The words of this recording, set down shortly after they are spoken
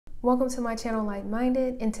Welcome to my channel,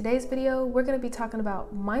 Like-Minded. In today's video, we're going to be talking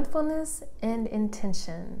about mindfulness and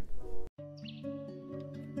intention.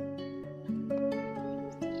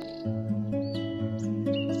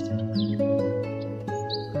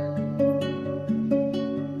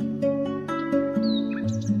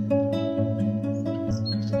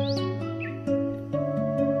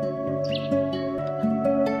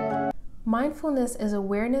 Mindfulness is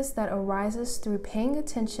awareness that arises through paying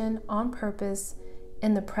attention on purpose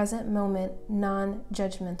in the present moment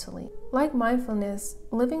non-judgmentally. Like mindfulness,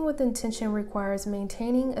 living with intention requires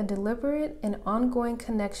maintaining a deliberate and ongoing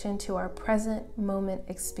connection to our present moment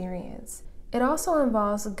experience. It also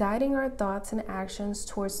involves guiding our thoughts and actions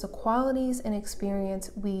towards the qualities and experience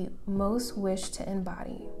we most wish to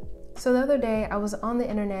embody. So the other day I was on the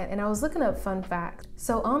internet and I was looking up fun facts.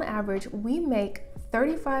 So on average, we make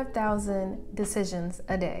 35,000 decisions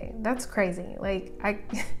a day. That's crazy.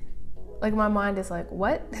 Like my mind is like,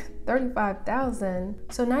 what? 35,000?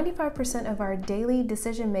 So 95% of our daily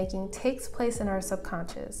decision making takes place in our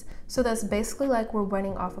subconscious. So that's basically like we're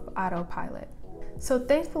running off of autopilot. So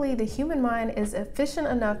thankfully, the human mind is efficient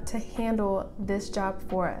enough to handle this job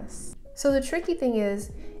for us. So the tricky thing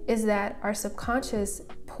is that our subconscious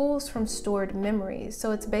pulls from stored memories.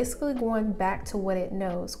 So it's basically going back to what it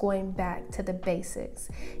knows, going back to the basics.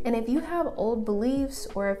 And if you have old beliefs,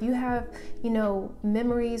 or if you have,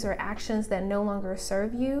 memories or actions that no longer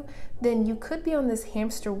serve you, then you could be on this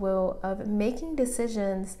hamster wheel of making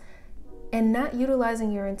decisions and not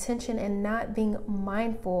utilizing your intention and not being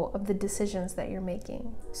mindful of the decisions that you're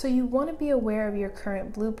making. So you want to be aware of your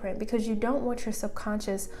current blueprint, because you don't want your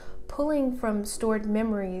subconscious pulling from stored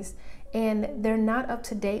memories and they're not up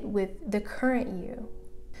to date with the current you.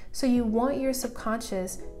 So you want your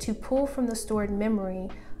subconscious to pull from the stored memory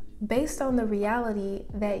based on the reality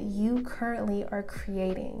that you currently are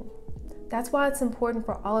creating. That's why it's important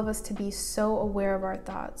for all of us to be so aware of our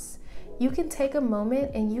thoughts. You can take a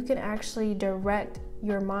moment and you can actually direct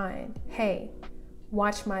your mind. Hey,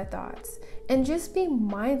 watch my thoughts. And just be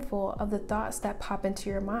mindful of the thoughts that pop into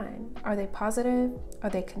your mind. Are they positive? Are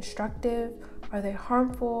they constructive? Are they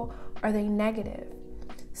harmful? Are they negative?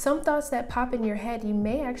 Some thoughts that pop in your head, you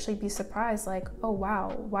may actually be surprised, like, oh wow,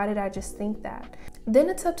 why did I just think that? Then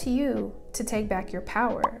it's up to you to take back your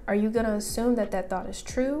power. Are you going to assume that that thought is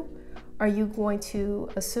true? Are you going to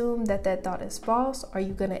assume that that thought is false? Are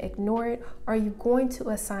you going to ignore it? Are you going to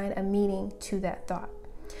assign a meaning to that thought?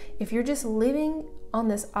 If you're just living on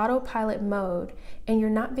this autopilot mode and you're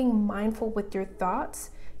not being mindful with your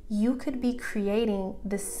thoughts, you could be creating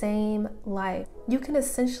the same life. You can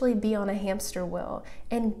essentially be on a hamster wheel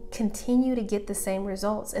and continue to get the same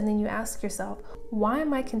results. And then you ask yourself, why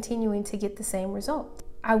am I continuing to get the same results?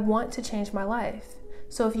 I want to change my life.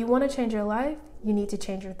 So if you want to change your life, you need to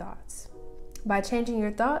change your thoughts. By changing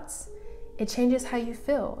your thoughts, it changes how you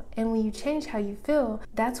feel. And when you change how you feel,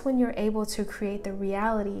 that's when you're able to create the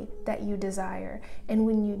reality that you desire. And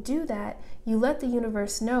when you do that, you let the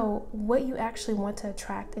universe know what you actually want to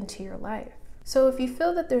attract into your life. So if you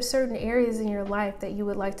feel that there's certain areas in your life that you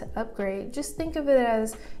would like to upgrade, just think of it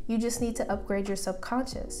as you just need to upgrade your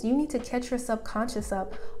subconscious. You need to catch your subconscious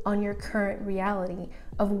up on your current reality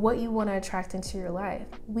of what you want to attract into your life.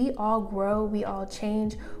 We all grow, we all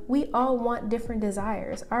change, we all want different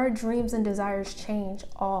desires. Our dreams and desires change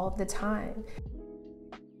all the time.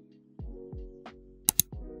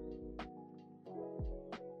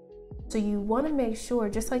 So you want to make sure,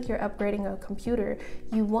 just like you're upgrading a computer,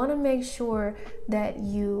 you want to make sure that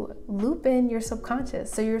you loop in your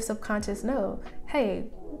subconscious so your subconscious know, hey,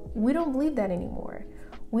 we don't believe that anymore.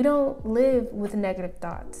 We don't live with negative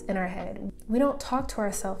thoughts in our head. We don't talk to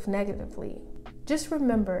ourselves negatively. Just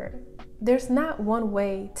remember, there's not one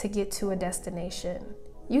way to get to a destination.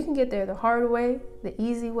 You can get there the hard way, the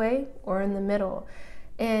easy way, or in the middle.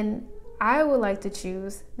 And I would like to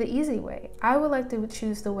choose the easy way. I would like to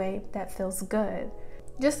choose the way that feels good.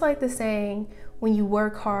 Just like the saying, when you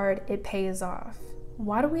work hard, it pays off.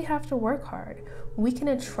 Why do we have to work hard? We can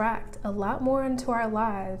attract a lot more into our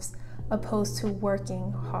lives opposed to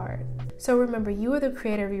working hard. So remember, you are the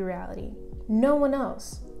creator of your reality. No one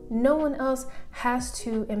else. No one else has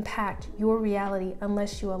to impact your reality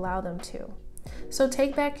unless you allow them to. So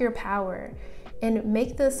take back your power and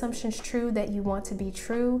make the assumptions true that you want to be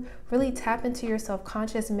true. Really tap into your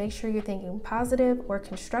self-conscious and make sure you're thinking positive or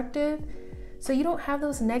constructive, so you don't have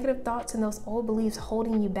those negative thoughts and those old beliefs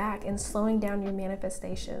holding you back and slowing down your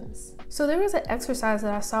manifestations. So there was an exercise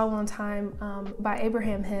that I saw one time by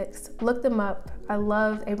Abraham Hicks. Look them up. I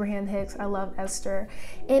love Abraham Hicks. I love Esther.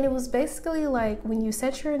 And it was basically like, when you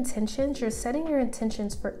set your intentions, you're setting your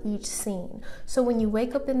intentions for each scene. So when you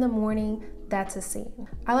wake up in the morning, that's a scene.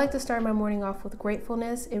 I like to start my morning off with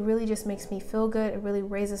gratefulness. It really just makes me feel good. It really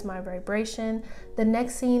raises my vibration. The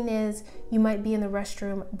next scene is you might be in the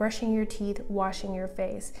restroom, brushing your teeth, washing your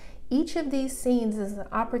face. Each of these scenes is an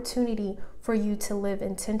opportunity for you to live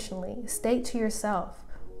intentionally. State to yourself,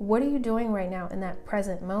 what are you doing right now in that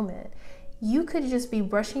present moment? You could just be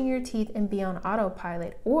brushing your teeth and be on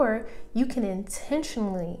autopilot, or you can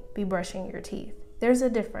intentionally be brushing your teeth. There's a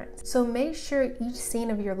difference. So make sure each scene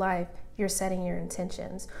of your life, you're setting your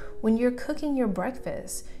intentions. When you're cooking your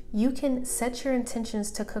breakfast, you can set your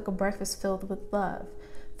intentions to cook a breakfast filled with love,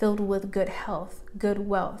 filled with good health, good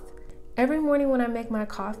wealth. Every morning when I make my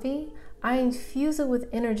coffee, I infuse it with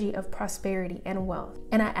energy of prosperity and wealth.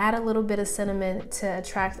 And I add a little bit of cinnamon to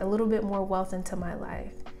attract a little bit more wealth into my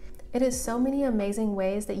life. It is so many amazing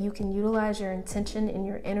ways that you can utilize your intention and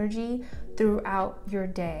your energy throughout your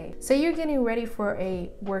day. Say you're getting ready for a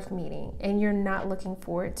work meeting and you're not looking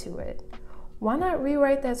forward to it. Why not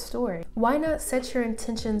rewrite that story? Why not set your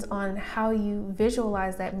intentions on how you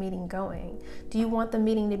visualize that meeting going? Do you want the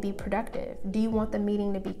meeting to be productive? Do you want the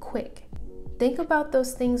meeting to be quick? Think about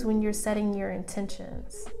those things when you're setting your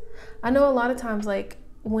intentions. I know a lot of times, like,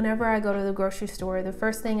 whenever I go to the grocery store, the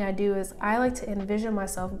first thing I do is I like to envision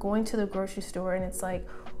myself going to the grocery store, and it's like,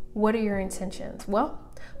 what are your intentions?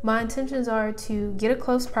 Well, my intentions are to get a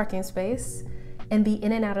close parking space and be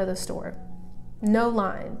in and out of the store. No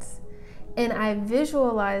lines. And I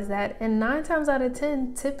visualize that, and 9 times out of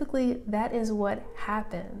 10, typically that is what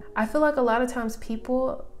happened. I feel like a lot of times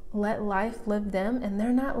people let life live them and they're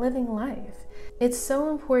not living life. It's so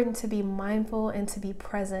important to be mindful and to be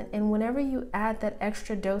present. And whenever you add that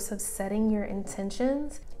extra dose of setting your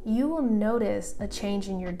intentions, you will notice a change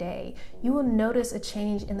in your day. You will notice a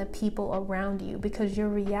change in the people around you, because your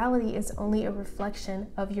reality is only a reflection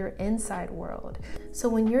of your inside world. So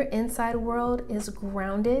when your inside world is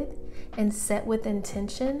grounded and set with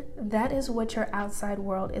intention, that is what your outside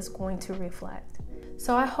world is going to reflect.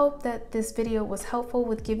 So I hope that this video was helpful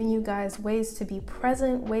with giving you guys ways to be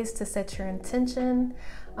present, ways to set your intention.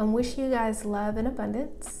 I wish you guys love and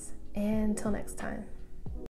abundance, and until next time.